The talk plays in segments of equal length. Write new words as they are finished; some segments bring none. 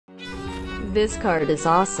This card is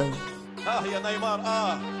awesome. يا نيمار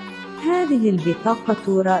هذه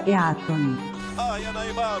البطاقة رائعة. يا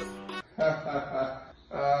نيمار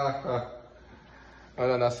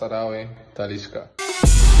أنا نصراوي تاليسكا.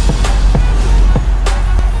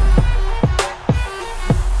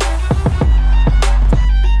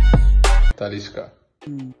 TALISCA.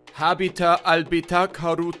 Habita albita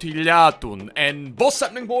karutilatun. And what's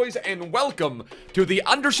happening, boys, and welcome to the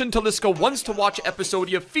Anderson TALISCA Wants to Watch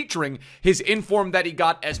episodia featuring his inform that he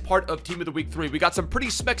got as part of Team of the Week 3. We got some pretty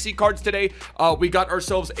smexy cards today. We got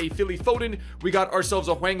ourselves a Philly Foden. We got ourselves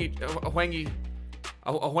a Hwang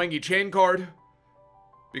Hee-chan card.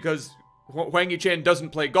 Because Hwang Hee-chan doesn't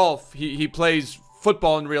play golf. He plays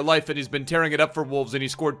football in real life, and he's been tearing it up for Wolves, and he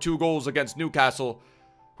scored 2 goals against Newcastle,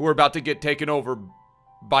 who are about to get taken over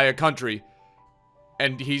by a country.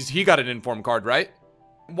 And he got an inform card, right?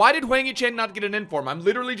 Why did Hwang Hee-chan not get an inform? I'm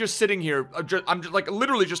literally just sitting here.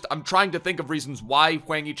 I'm trying to think of reasons why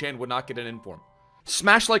Hwang Hee-chan would not get an inform.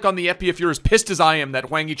 Smash like on the epi if you're as pissed as I am that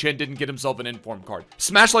Hwang Hee-chan didn't get himself an inform card.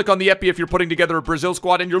 Smash like on the epi if you're putting together a Brazil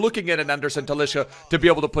squad and you're looking at an Anderson TALISCA to be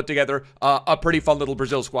able to put together a pretty fun little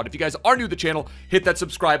Brazil squad. If you guys are new to the channel, hit that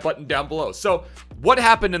subscribe button down below. So, what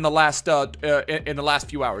happened in the last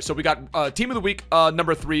few hours? So we got Team of the Week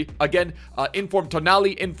number 3 again. Inform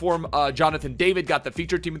Tonali, inform Jonathan David got the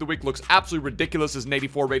featured Team of the Week. Looks absolutely ridiculous as an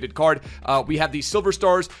 84 rated card. We have these Silver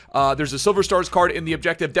Stars. There's a Silver Stars card in the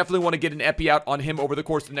objective. Definitely want to get an epi out on him over the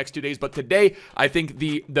course of the next 2 days. But today, I think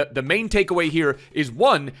the main takeaway here is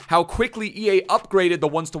one, how quickly EA upgraded the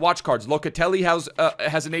ones to watch cards. Locatelli has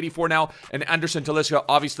an 84 now, and Anderson TALISCA,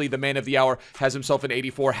 obviously the man of the hour, has himself an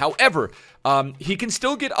 84. However, he can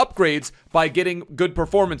still get upgrades by getting good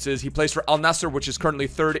performances. He plays for Al Nassr, which is currently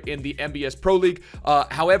 3rd in the MBS Pro League.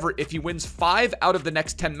 However, if he wins 5 out of the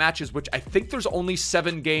next 10 matches, which I think there's only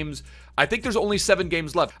 7 games. I think there's only 7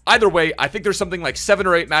 games left. Either way, I think there's something like 7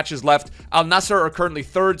 or 8 matches left. Al Nassr are currently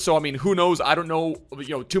 3rd, so I mean, who knows? I don't know,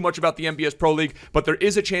 too much about the MBS Pro League, but there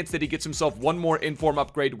is a chance that he gets himself one more inform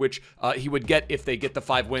upgrade, which he would get if they get the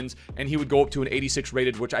 5 wins, and he would go up to an 86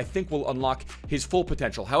 rated, which I think will unlock his full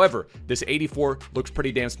potential. However, this 84 looks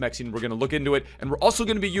pretty damn smexy, and we're going to look into it, and we're also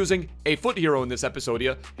going to be using a foot hero in this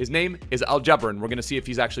episodia. His name is Al Jabber, and we're going to see if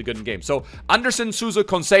he's actually good in game. So, Anderson Souza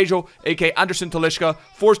Concejo, aka Anderson TALISCA,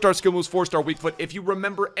 4-star skill moves, 4-star weak foot. If you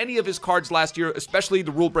remember any of his cards last year, especially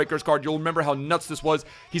the Rule Breakers card, you'll remember how nuts this was.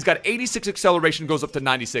 He's got 86 acceleration, goes up to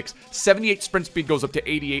 96, 78 sprint speed, goes up to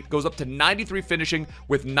 88, goes up to 93 finishing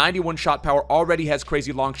with 91 shot power, already has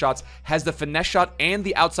crazy long shots, has the finesse shot and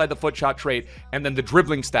the outside the foot shot trait, and then the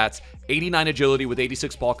dribbling stats, 89 agility with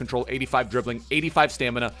 86 ball control, 85 dribbling, 85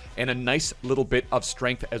 stamina, and a nice little bit of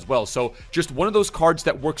strength as well. So just one of those cards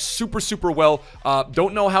that works super, super well.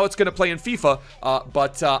 Don't know how it's going to play in FIFA,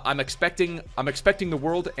 but I'm expecting the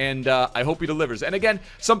world, and I hope he delivers. And again,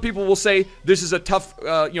 some people will say this is a tough,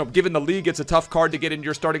 given the league, it's a tough card to get into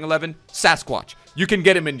your starting 11. Sasquatch. You can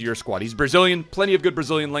get him into your squad. He's Brazilian, plenty of good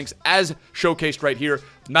Brazilian links as showcased right here.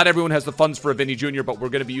 Not everyone has the funds for a Vinny Jr., but we're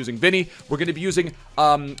going to be using Vinny. We're going to be using,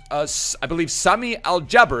 I believe, Sami Al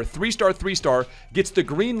Jabber, 3-star, 3-star, gets the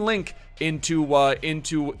green link into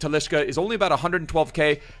TALISCA, is only about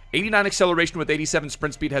 112k, 89 acceleration with 87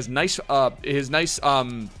 sprint speed, has nice,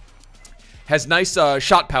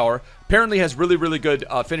 shot power. Apparently has really, really good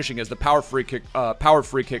finishing as the power free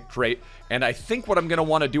kick trait. And I think what I'm gonna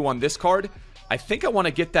want to do on this card, I think I want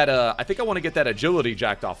to get that agility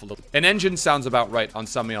jacked off a little. An engine sounds about right on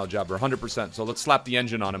Sami Al Jabber, 100%. So let's slap the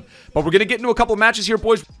engine on him. But we're gonna get into a couple matches here,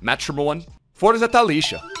 boys. Match number 1, Forza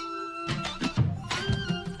Talisca.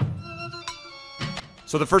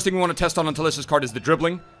 So the first thing we want to test on TALISCA's card is the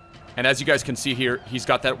dribbling. And as you guys can see here, he's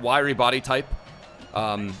got that wiry body type.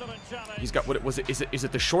 He's got, what was it? Is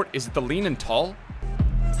it the short? Is it the lean and tall?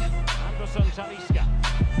 Anderson TALISCA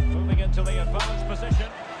moving into the advanced position.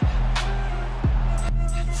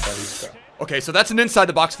 Okay, so that's an inside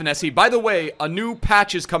the box finesse. By the way, a new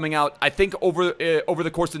patch is coming out, I think over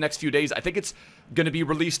the course of the next few days. I think it's going to be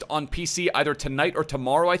released on PC either tonight or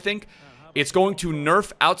tomorrow, I think. It's going to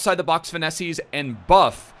nerf outside the box finesses and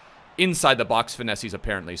buff inside the box finesses,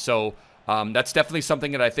 apparently. So that's definitely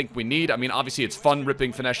something that I think we need. I mean, obviously it's fun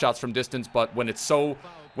ripping finesse shots from distance, but when it's so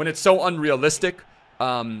unrealistic,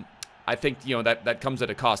 I think that comes at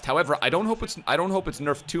a cost. However, I don't hope it's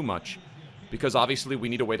nerfed too much, because obviously we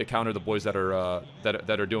need a way to counter the boys that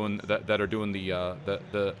are doing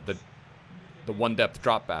the one depth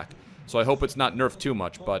drop back. So I hope it's not nerfed too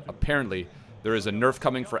much, but apparently there is a nerf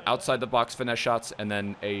coming for outside the box finesse shots, and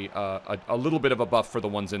then a little bit of a buff for the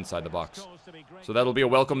ones inside the box. So that'll be a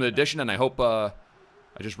welcome addition, and I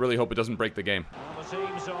just really hope it doesn't break the game. Well, the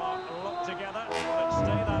teams are locked together. Let's stay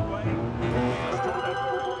that way.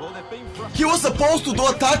 He was supposed to do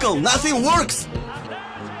a tackle. Nothing works.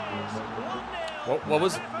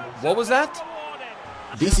 What was that?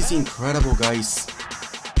 This is incredible, guys.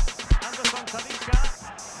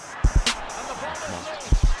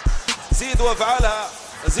 زيد وافعلها،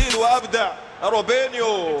 زيد وابدع.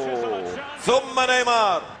 روبينيو ثم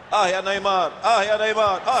نيمار. يا نيمار، يا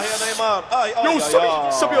نيمار، يا نيمار، Yo,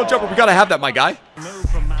 Samuel Jumper, we gotta have that, my guy. Move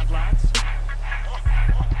from Mad Lads.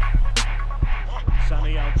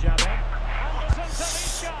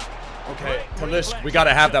 Okay, Talisk, we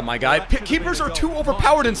gotta have that, my guy. Keepers are too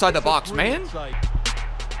overpowered inside the box, man.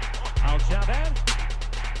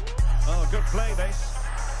 Oh, good play this.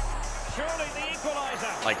 Surely the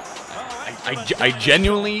equalizer. Like, I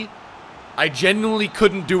genuinely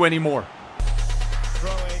couldn't do any more.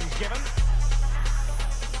 Throwing given.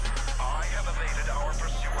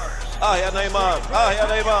 يا نيمار، يا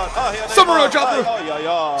نيمار، يا نيمار. Summer Al Jabber.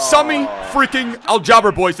 Sami freaking Al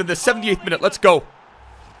Jabber, boys, in the 78th minute. Let's go.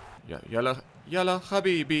 Yalla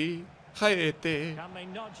habibi, khayete. Can they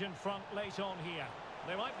nudge in front late on here?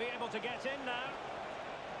 They might be able to get in now.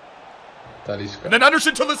 TALISCA. And then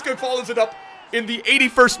Anderson Taliska follows it up in the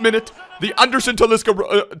 81st minute. The Anderson Taliska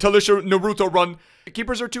Naruto run.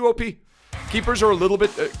 Keepers are too OP. Keepers are a little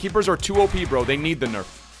bit. Keepers are too OP, bro. They need the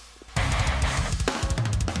nerf.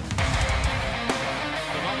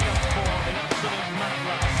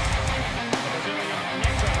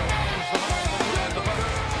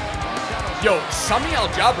 Yo, Sami Al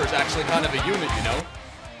Jabber is actually kind of a unit, you know.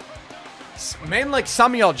 Man like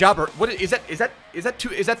Sami Al Jabber, what is that? Is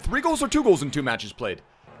that 3 goals or 2 goals in 2 matches played?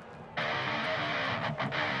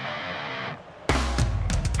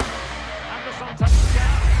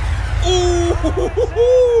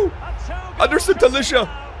 Ooh! Anderson Talisha.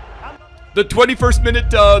 The 21st minute,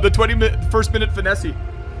 the 21st minute finesse.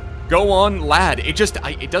 Go on, lad. It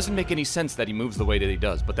doesn't make any sense that he moves the way that he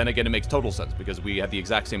does. But then again, it makes total sense because we have the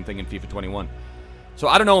exact same thing in FIFA 21. So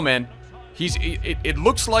I don't know, man. It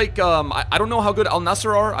looks like I don't know how good Al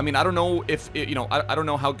Nassr are. I mean, I don't know if I don't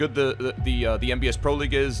know how good the MBS Pro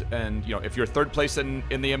League is, and if you're 3rd place in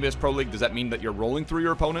the MBS Pro League, does that mean that you're rolling through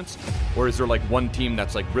your opponents, or is there like one team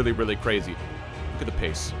that's like really crazy? Look at the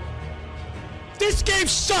pace. This game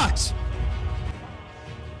sucks.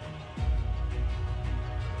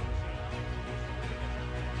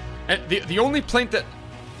 And the only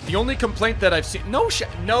complaint that I've seen, no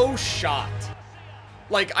shot.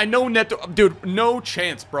 Like, I know Neto, dude, no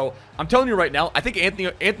chance, bro. I'm telling you right now, I think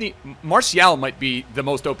Anthony Martial might be the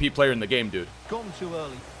most OP player in the game, dude. Gone too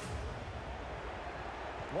early.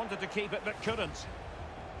 Wanted to keep it, but couldn't.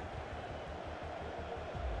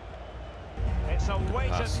 It's a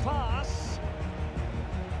weighted pass.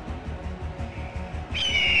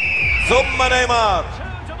 ثم نيمار.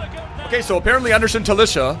 Okay, so apparently Anderson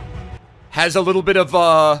Talisha has a little bit of,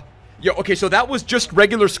 okay, so that was just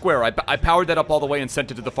regular square. I powered that up all the way and sent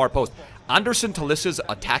it to the far post. Anderson Talisha's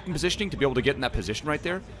attacking positioning to be able to get in that position right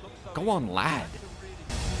there. Go on, lad.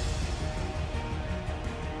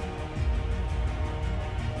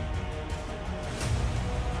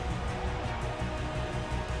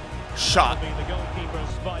 Shot. The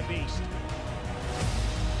goalkeeper's by beast.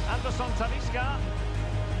 Anderson Talisca.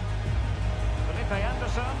 Felipe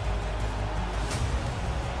Anderson.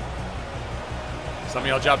 Sami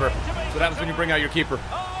Al Jabber. That's what happens when you bring out your keeper.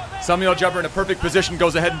 Sami Al Jabber in a perfect position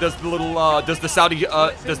goes ahead and does the little does the Saudi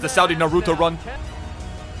Naruto run.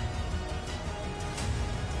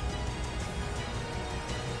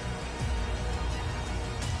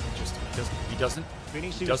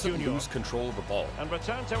 He doesn't lose control of the ball. And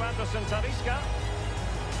return to Anderson Talisca.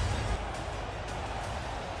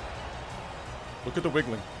 Look at the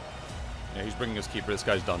wiggling. Yeah, he's bringing his keeper. This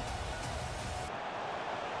guy's done.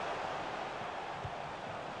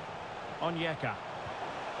 Onyeka.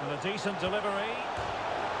 And a decent delivery.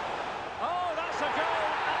 Oh, that's a goal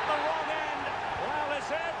at the wrong end. Well,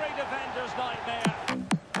 it's every defender's nightmare.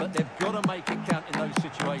 But they've got to make it count in those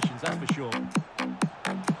situations, that's for sure.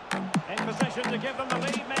 In position to give them the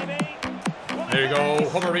lead, maybe. There you go,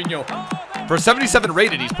 Romarinho. For 77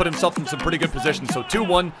 rated, he's put himself in some pretty good positions. So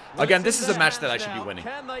 2-1. Again, this is a match that I should be winning.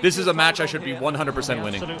 This is a match I should be 100%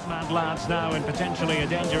 winning. Absolute mad lads now in potentially a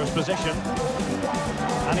dangerous position.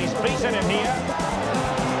 And he's beaten him here.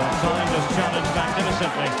 Time just challenged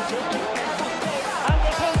magnificently.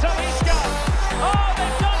 Anderson Talisca. Oh,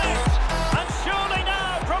 they've done it! And surely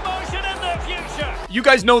now promotion in the future. You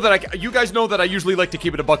guys know that I usually like to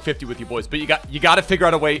keep it a $150 with you boys, but you got to figure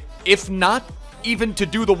out a way. If not even to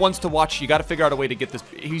do the ones to watch, you got to figure out a way to get this.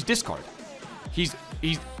 He's discard. He's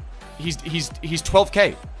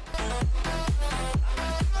 12K.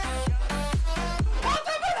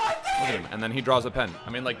 Look at him, and then he draws a pen. I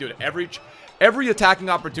mean, like, dude, every attacking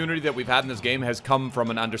opportunity that we've had in this game has come from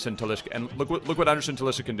an Anderson TALISCA. And look what Anderson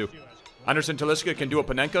TALISCA can do. Anderson TALISCA can do a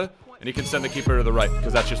Panenka, and he can send the keeper to the right,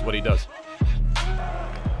 because that's just what he does.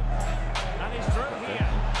 And he's through Okay. here.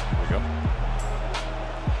 There we go.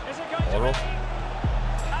 Is it going to Ball roll. be?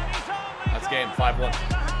 And he's only That's game, gone 5-1. into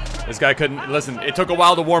the hands. This guy couldn't listen. It took a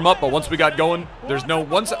while to warm up, but once we got going, there's no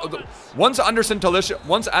once Anderson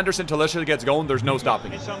TALISCA gets going, there's no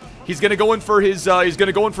stopping him. He's gonna go in for his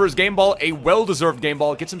game ball, a well-deserved game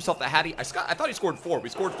ball. Gets himself the Hattie. I thought he scored 4. We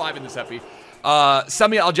scored 5 in this Epi.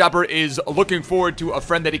 Sami Al-Jabber is looking forward to a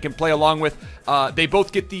friend that he can play along with. They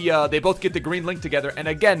both get the green link together. And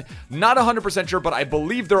again, not 100% sure, but I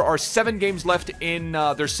believe there are 7 games left in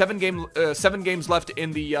there's 7 games left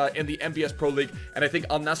in the MBS Pro League, and I think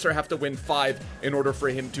Al Nassr have to win 5 in order for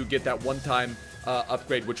him to get that one-time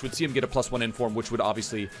upgrade, which would see him get a +1 inform, which would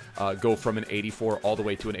obviously go from an 84 all the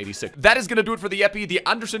way to an 86. That is going to do it for the Epi. The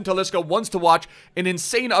Anderson TALISCA ones to watch. An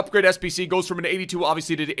insane upgrade SBC goes from an 82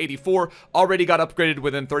 obviously to the 84. Already got upgraded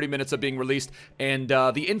within 30 minutes of being released. And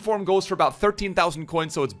the inform goes for about 13,000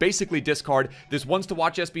 coins, so it's basically discard. This ones to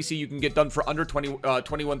watch SBC you can get done for under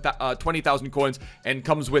 20,000 coins, and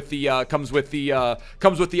comes with the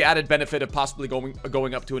added benefit of possibly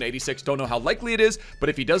going up to an 86. Don't know how likely it is, but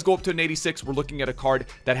if he does go up to an 86, we're looking at a card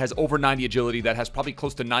that has over 90 agility, that has probably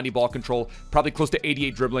close to 90 ball control, probably close to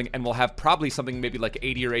 88 dribbling, and will have probably something maybe like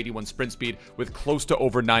 80 or 81 sprint speed with close to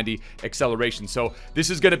over 90 acceleration. So this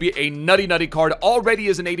is going to be a nutty card. Already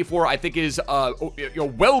is an 84, I think is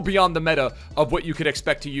well beyond the meta of what you could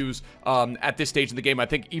expect to use at this stage in the game. I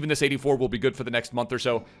think even this 84 will be good for the next month or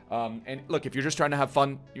so. And look, if you're just trying to have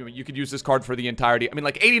fun, you could use this card for the entirety. I mean,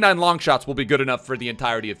 like 89 long shots will be good enough for the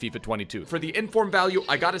entirety of FIFA 22. For the inform value,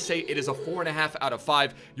 I gotta say it is a 4.5 out of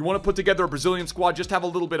 5. You want to put together a Brazilian squad, just have a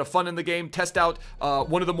little bit of fun in the game, test out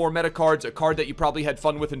one of the more meta cards, a card that you probably had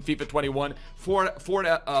fun with in FIFA 21.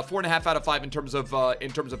 4.5 out of 5 in terms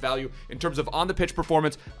of value. In terms of on the pitch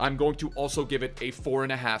performance, I'm going to also give it a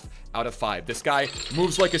 4.5 out of 5. This guy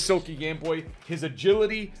moves like a silky Game Boy. His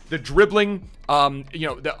agility, the dribbling,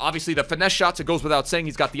 obviously the finesse shots, it goes without saying.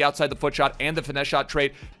 He's got the outside the foot shot and the finesse shot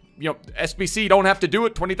trait. SBC don't have to do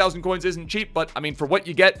it. 20,000 coins isn't cheap, but I mean, for what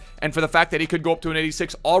you get, and for the fact that he could go up to an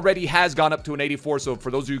 86, already has gone up to an 84. So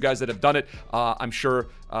for those of you guys that have done it, I'm sure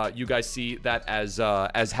you guys see that as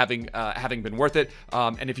having been worth it.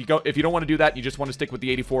 And if you don't want to do that, you just want to stick with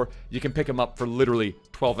the 84, you can pick him up for literally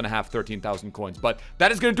 12.5, 13,000 coins. But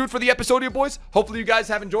that is going to do it for the episode here, boys. Hopefully you guys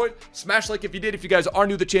have enjoyed. Smash like if you did. If you guys are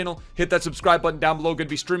new to the channel, hit that subscribe button down below. Going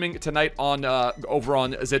to be streaming tonight on over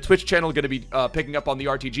on the Twitch channel. Going to be picking up on the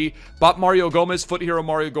RTG. Bought Mario Gomez, Foot Hero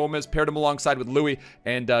Mario Gomez, paired him alongside with Louis,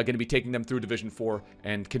 and going to be taking them through Division 4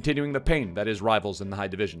 and continuing the pain that is rivals in the high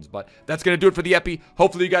divisions. But that's going to do it for the Epi.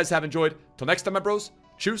 Hopefully you guys have enjoyed. Till next time, my bros.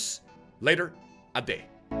 Tschüss. Later. Ade.